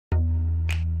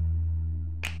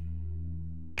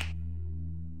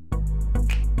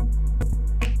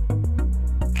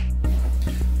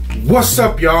What's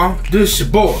up, y'all? This your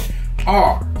boy,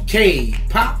 RK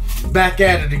Pop, back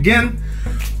at it again.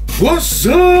 What's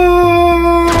up?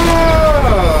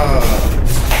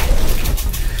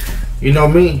 You know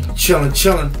me,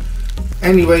 chillin'.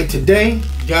 Anyway, today,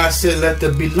 God said let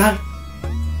there be light.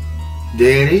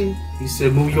 There it is. He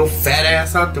said move your fat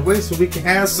ass out the way so we can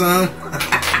have some.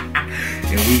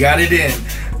 And we got it in.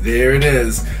 There it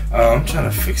is. I'm trying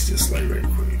to fix this light right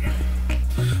quick.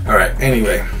 Alright,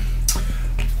 anyway.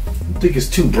 I think it's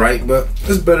too bright, but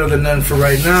it's better than none for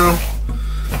right now.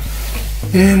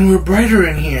 And we're brighter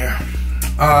in here.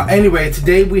 Anyway,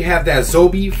 today we have that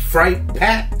Zobie Fright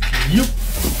Pack. Yup.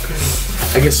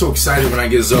 I get so excited when I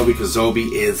get Zobie because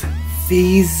Zobie is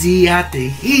fizzy at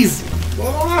the easy.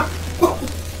 I'm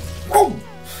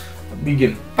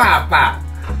getting pop.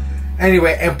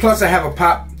 Anyway, and plus I have a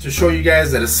pop to show you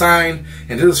guys that is signed,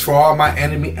 and this is for all my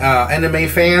anime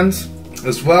fans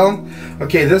as well.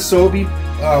 Okay, this Zobie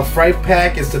Fright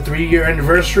Pack is the 3-year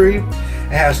anniversary. It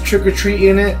has Trick or Treat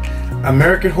in it,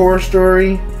 American Horror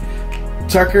Story,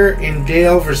 Tucker and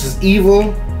Dale vs.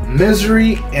 Evil,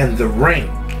 Misery, and The Ring.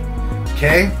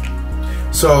 Okay,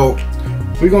 so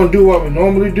we're gonna do what we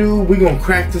normally do. We're gonna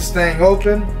crack this thing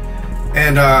open,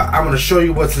 and I'm gonna show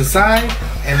you what's inside,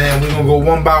 and then we're gonna go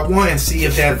one by one and see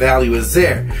if that value is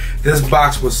there. This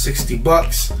box was 60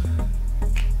 bucks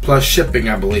plus shipping,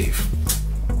 I believe.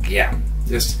 Yeah,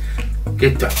 just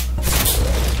get the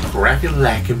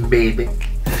crack-a-lackin', baby.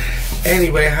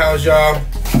 Anyway, how's y'all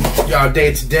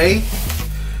day today?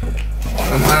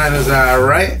 Mine is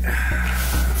alright.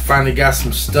 Finally got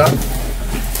some stuff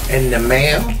in the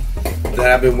mail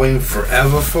that I've been waiting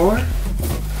forever for.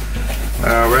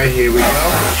 Alright, here we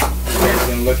go. We're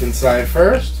gonna look inside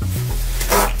first.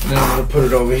 Then I'm gonna put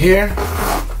it over here.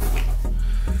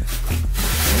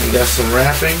 We got some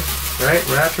wrapping, right?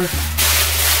 Wrapper.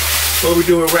 What we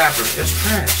do with wrapper? It's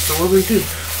trash. So what we do?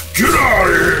 Get out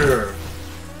of here!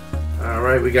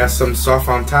 Alright, we got some stuff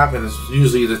on top, and it's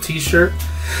usually the t-shirt.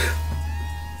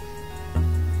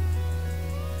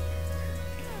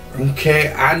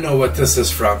 Okay, I know what this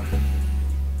is from.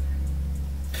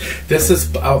 This is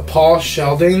Paul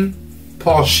Sheldon,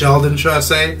 should I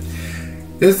say.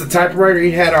 This is the typewriter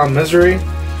he had on Misery.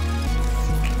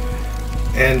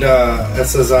 And it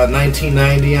says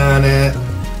 1990 on it.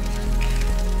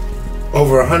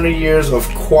 Over 100 years of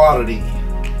quality.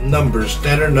 Numbers,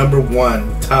 standard number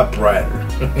 1 typewriter.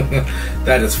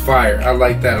 That is fire. I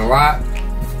like that a lot.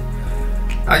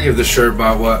 I give the shirt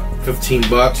about what, 15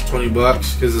 bucks, 20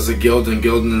 bucks, because it's a Gildan.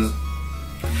 Gildan is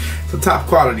it's a top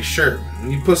quality shirt.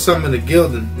 When you put something in the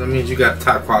Gildan, that means you got a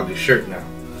top quality shirt now.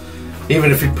 Even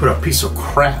if you put a piece of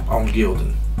crap on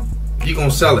Gildan, you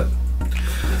gonna sell it.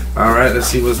 Alright, let's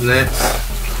see what's next.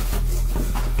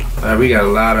 Alright, we got a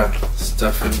lot of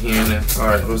stuff in here now.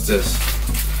 Alright, what's this?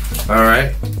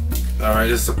 Alright,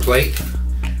 this is a plate.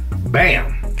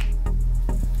 Bam!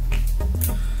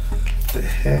 What the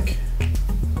heck?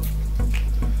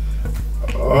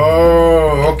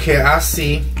 Oh, okay, I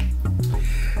see.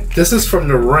 This is from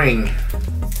The Ring.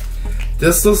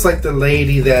 This looks like the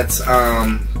lady that's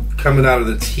coming out of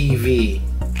the TV.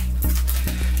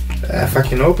 If I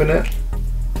can open it,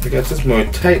 I got this more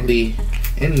tightly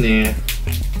in there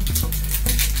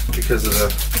because of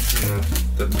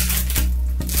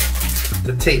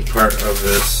the tape part of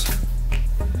this.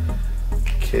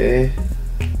 Okay,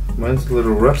 mine's a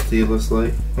little rusty. It looks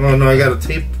like. Oh no, I got a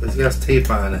tape. It got tape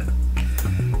on it.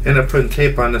 Ended up putting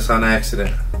tape on this on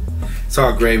accident. It's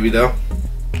all gravy though.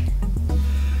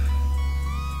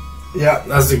 Yeah,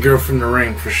 that's the girl from The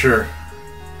Ring for sure.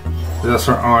 That's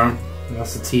her arm.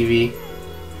 That's the TV.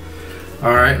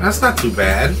 Alright, that's not too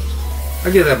bad. I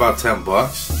give that about 10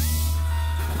 bucks.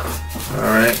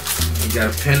 Alright, we got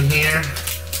a pen here.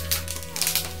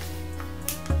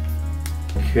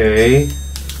 Okay.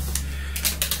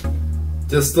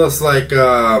 This looks like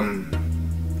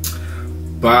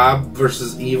Bob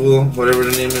versus Evil, whatever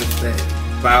the name is.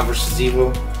 Bob versus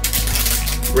Evil,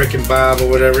 Rick and Bob or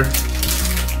whatever.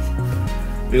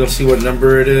 We're gonna see what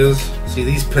number it is. See,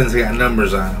 these pens got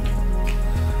numbers on them.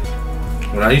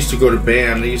 When I used to go to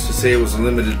band, they used to say it was a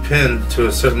limited pen to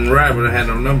a certain ride, but it had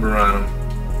no number on them.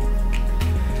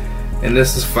 And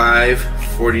this is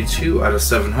 542 out of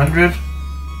 700. You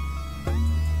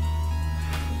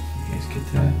guys get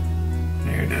that?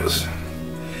 There it is.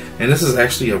 And this is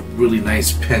actually a really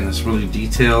nice pen. It's really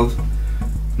detailed.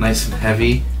 Nice and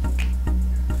heavy.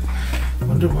 I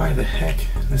wonder why the heck.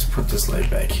 Let's put this light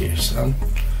back here, son.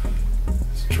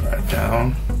 Let's draw it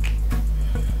down.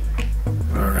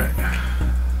 Alright.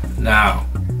 Now.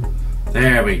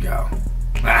 There we go.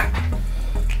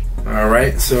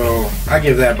 Alright, so I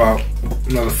give that about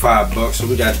another $5. So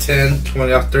we got 10,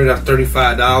 20 off, 30 off,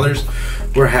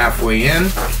 $35. We're halfway in.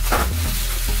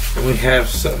 And we have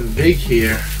something big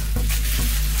here.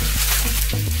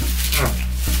 Oh.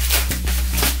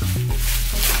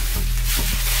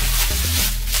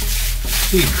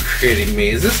 You kidding me?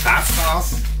 Is this hot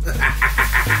sauce?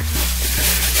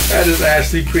 That is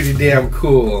actually pretty damn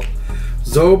cool.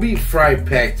 Zobie Fright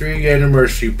Pack 3-year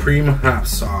anniversary premium hot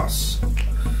sauce.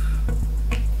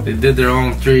 They did their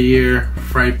own 3-year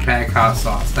Fright Pack hot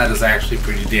sauce. That is actually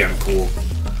pretty damn cool.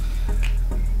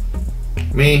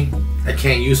 Me, I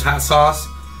can't use hot sauce,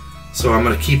 so I'm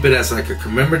gonna keep it as like a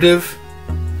commemorative.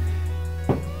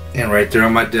 And right there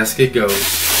on my desk it goes.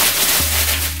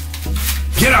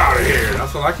 Get out of here!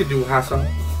 That's all I can do with hot sauce.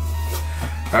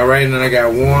 Alright, and then I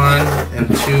got one and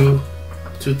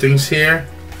two things here.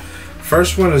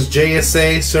 First one is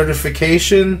JSA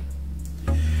certification.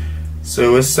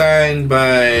 So it's signed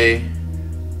by,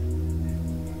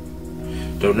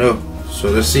 don't know. So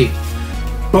let's see.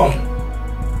 Boom.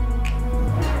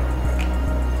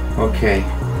 Okay.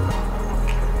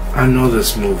 I know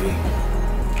this movie.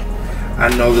 I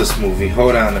know this movie.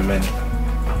 Hold on a minute.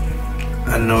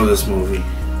 I know this movie.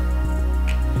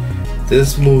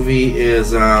 This movie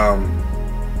is from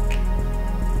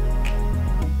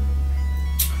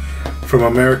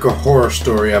American Horror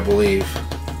Story, I believe.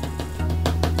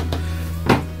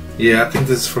 Yeah, I think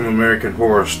this is from American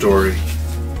Horror Story.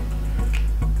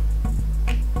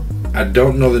 I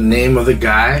don't know the name of the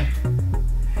guy,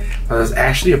 but there's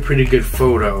actually a pretty good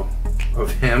photo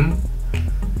of him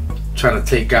trying to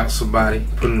take out somebody,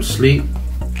 put him to sleep.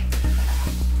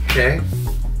 Okay.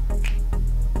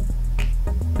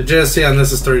 The JSC on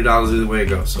this is $30 either way it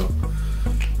goes, so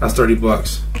that's $30. We'll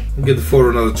give the photo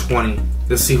another 20.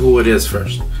 Let's see who it is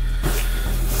first.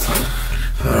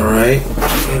 Alright,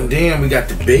 and then we got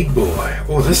the big boy.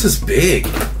 Oh, this is big.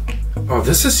 Oh,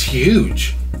 this is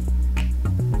huge.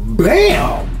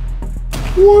 Bam!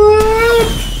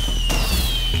 What?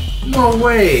 No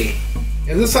way.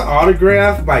 Is this an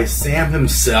autograph by Sam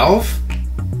himself?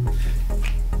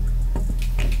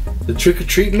 The Trick or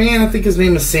Treat Man, I think his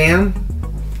name is Sam.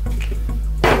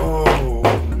 Oh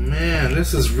man,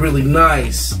 this is really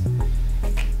nice.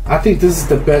 I think this is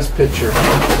the best picture.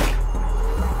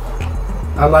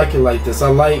 I like it like this. I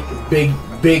like big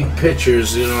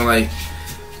pictures, you know, like,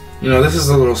 you know, this is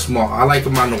a little small. I like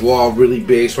them on the wall really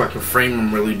big so I can frame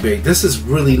them really big. This is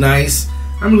really nice.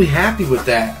 I'm really happy with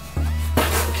that.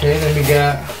 Okay, then we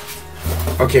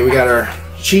got our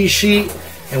cheat sheet,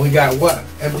 and we got what?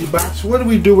 Empty box. What do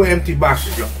we do with empty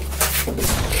boxes, y'all?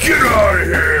 Get out of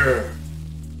here!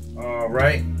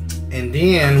 Alright, and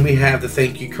then we have the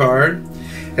thank you card.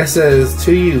 It says,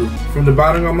 to you, from the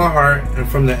bottom of my heart and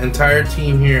from the entire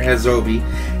team here at Zobie,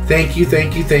 thank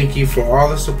you for all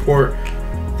the support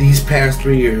these past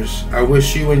 3 years. I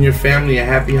wish you and your family a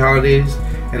happy holidays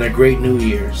and a great new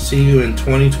year. See you in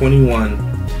 2021.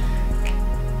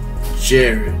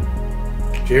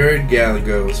 Jared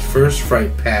Gallagher's first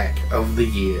Fright Pack of the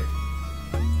year.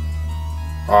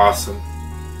 Awesome.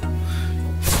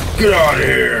 Get out of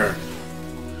here.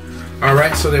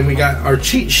 Alright, so then we got our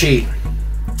cheat sheet.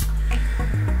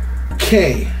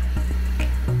 Okay.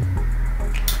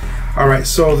 Alright,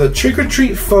 so the trick or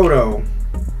treat photo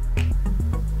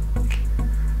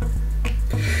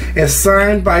is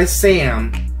signed by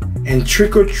Sam in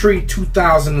Trick or Treat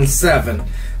 2007.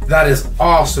 That is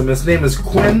awesome. His name is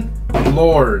Quinn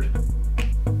Lord.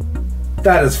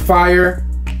 That is fire.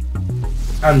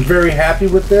 I'm very happy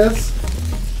with this.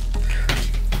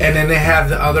 And then they have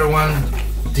the other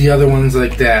ones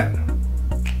like that.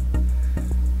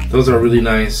 Those are really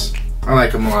nice. I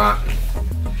like them a lot.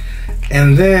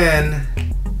 And then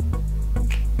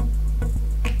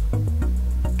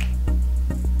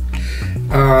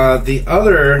the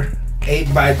other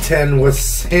 8x10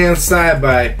 was hand-signed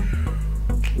by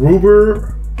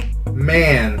Rubber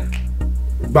Man,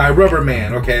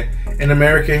 okay, an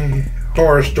American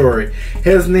Horror Story.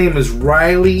 His name is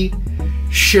Riley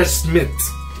Schmidt.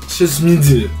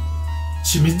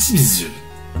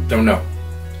 Don't know.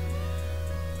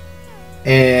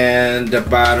 And the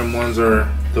bottom ones are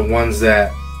the ones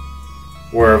that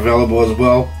were available as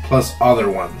well, plus other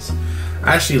ones.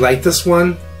 I actually like this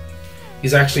one.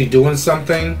 He's actually doing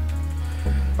something.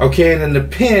 Okay, and then the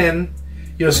pin,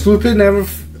 your Screw Pin Never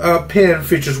pin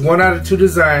features 1 out of 2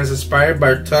 designs inspired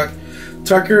by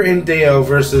Tucker and Dale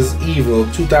vs. Evil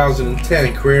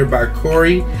 2010, created by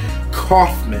Corey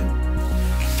Kaufman.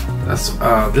 That's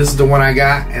this is the one I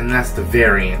got, and that's the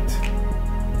variant.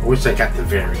 I wish I got the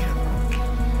variant.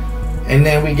 And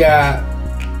then we got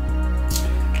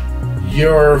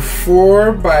Your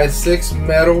 4x6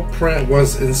 metal print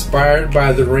was inspired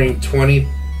by the ring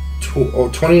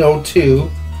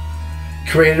 2002,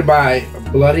 created by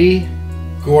Bloody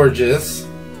Gorgeous.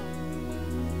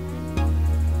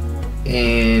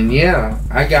 And yeah,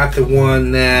 I got the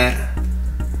one that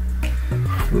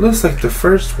looks like the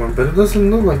first one, but it doesn't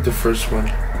look like the first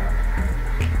one.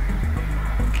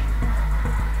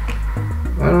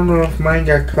 I don't know if mine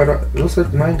got cut off. It looks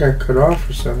like mine got cut off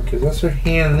or something, because that's her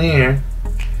hand there.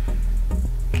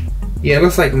 Yeah, it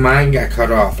looks like mine got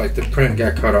cut off, like the print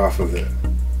got cut off of it.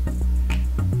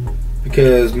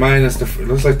 Because mine is it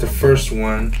looks like the first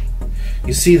one.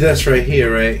 You see this right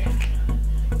here, right?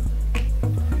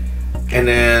 And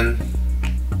then,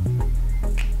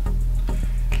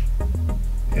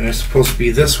 and it's supposed to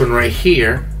be this one right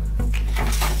here,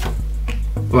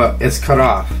 but it's cut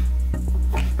off.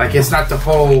 Like it's not the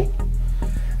whole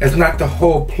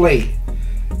plate.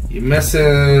 You're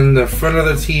missing the front of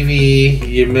the TV.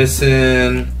 You're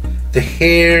missing the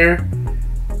hair.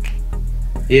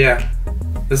 Yeah,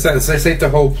 this ain't the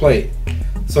whole plate.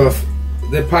 So if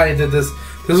they probably did this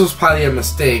was probably a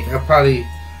mistake.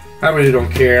 I really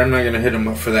don't care. I'm not gonna hit them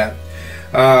up for that.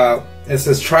 It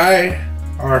says try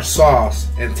our sauce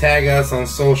and tag us on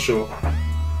social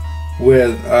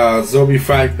with Zobie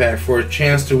Fright Pack for a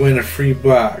chance to win a free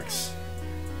box.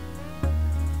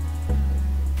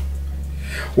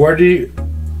 Where do you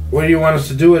want us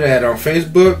to do it at? On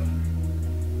Facebook?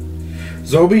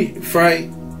 Zobie Fright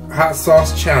Hot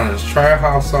Sauce Challenge. Try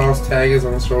hot sauce, tag us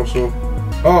on social.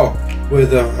 Oh,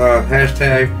 with a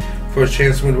hashtag for a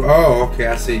chance to win. Oh, okay,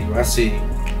 I see you.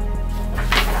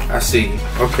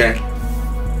 Okay.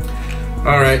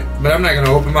 Alright, but I'm not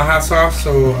gonna open my hot sauce,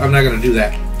 so I'm not gonna do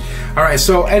that. Alright,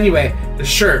 so anyway, the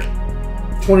shirt,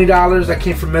 $20. That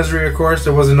came from Misery, of course.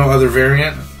 There wasn't no other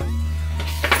variant.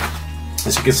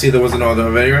 As you can see, there wasn't no other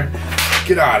variant.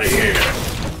 Get out of here.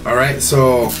 Alright,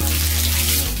 so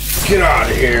get out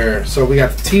of here. So we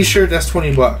got the t-shirt, that's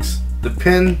 20 bucks. The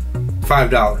pin,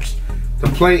 $5. The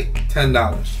plate,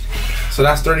 $10. So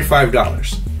that's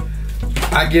 $35.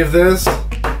 I give this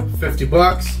 50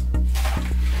 bucks.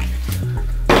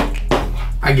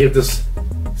 I give this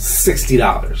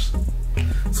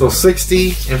 $60. So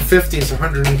 60 and 50 is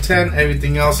 110.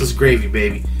 Everything else is gravy,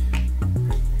 baby.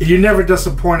 You're never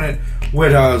disappointed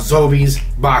with Zobie's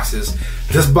boxes.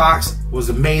 This box was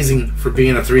amazing for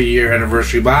being a 3-year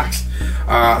anniversary box.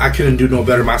 I couldn't do no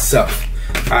better myself.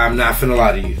 I'm not finna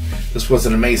lie to you. This was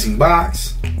an amazing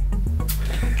box.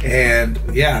 And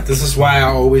yeah, this is why I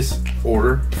always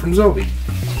order from Zobie.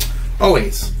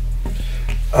 Always.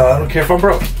 I don't care if I'm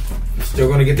broke. I'm still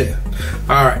gonna get there.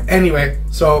 Alright, anyway,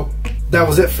 so that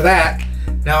was it for that.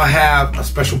 Now I have a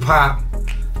special pop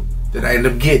that I end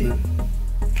up getting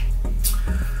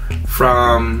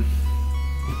from,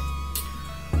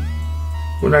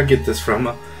 where did I get this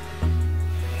from?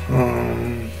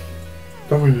 Don't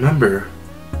remember.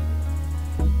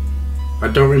 I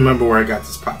don't remember where I got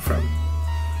this pop from.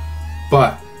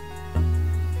 But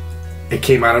it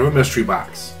came out of a mystery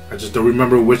box. I just don't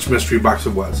remember which mystery box it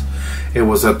was. It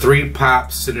was a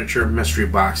 3-pop signature mystery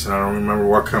box, and I don't remember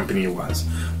what company it was.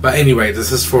 But anyway,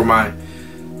 this is for my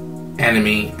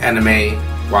anime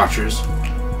watchers.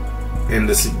 And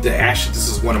this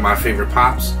is one of my favorite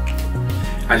pops.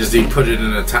 I just didn't put it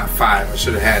in the top 5. I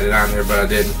should have had it on there, but I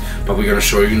didn't. But we're gonna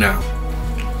show you now.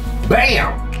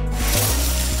 Bam!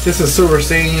 This is Super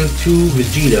Saiyan 2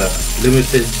 Vegeta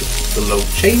limited below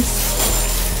chase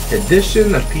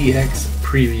edition, a PX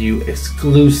preview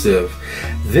exclusive.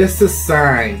 This is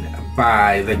signed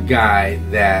by the guy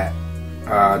that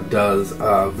does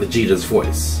Vegeta's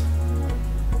voice.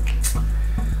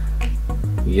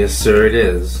 Yes, sir, it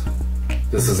is.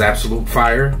 This is absolute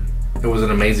fire. It was an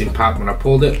amazing pop when I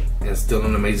pulled it, and still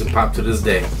an amazing pop to this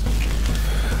day.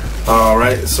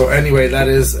 Alright, so anyway, that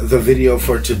is the video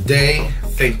for today.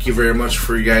 Thank you very much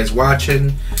for you guys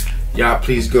watching. Y'all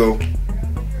please go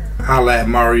holla at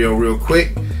Mario real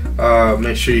quick.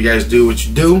 Make sure you guys do what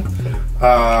you do.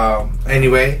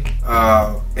 Anyway,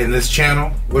 in this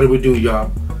channel, what do,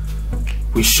 y'all?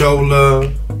 We show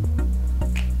love,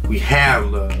 we have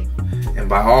love, and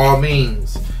by all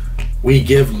means, we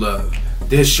give love.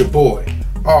 This your boy,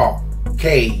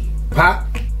 RK Pop,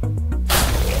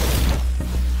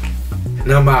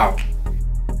 and I'm out.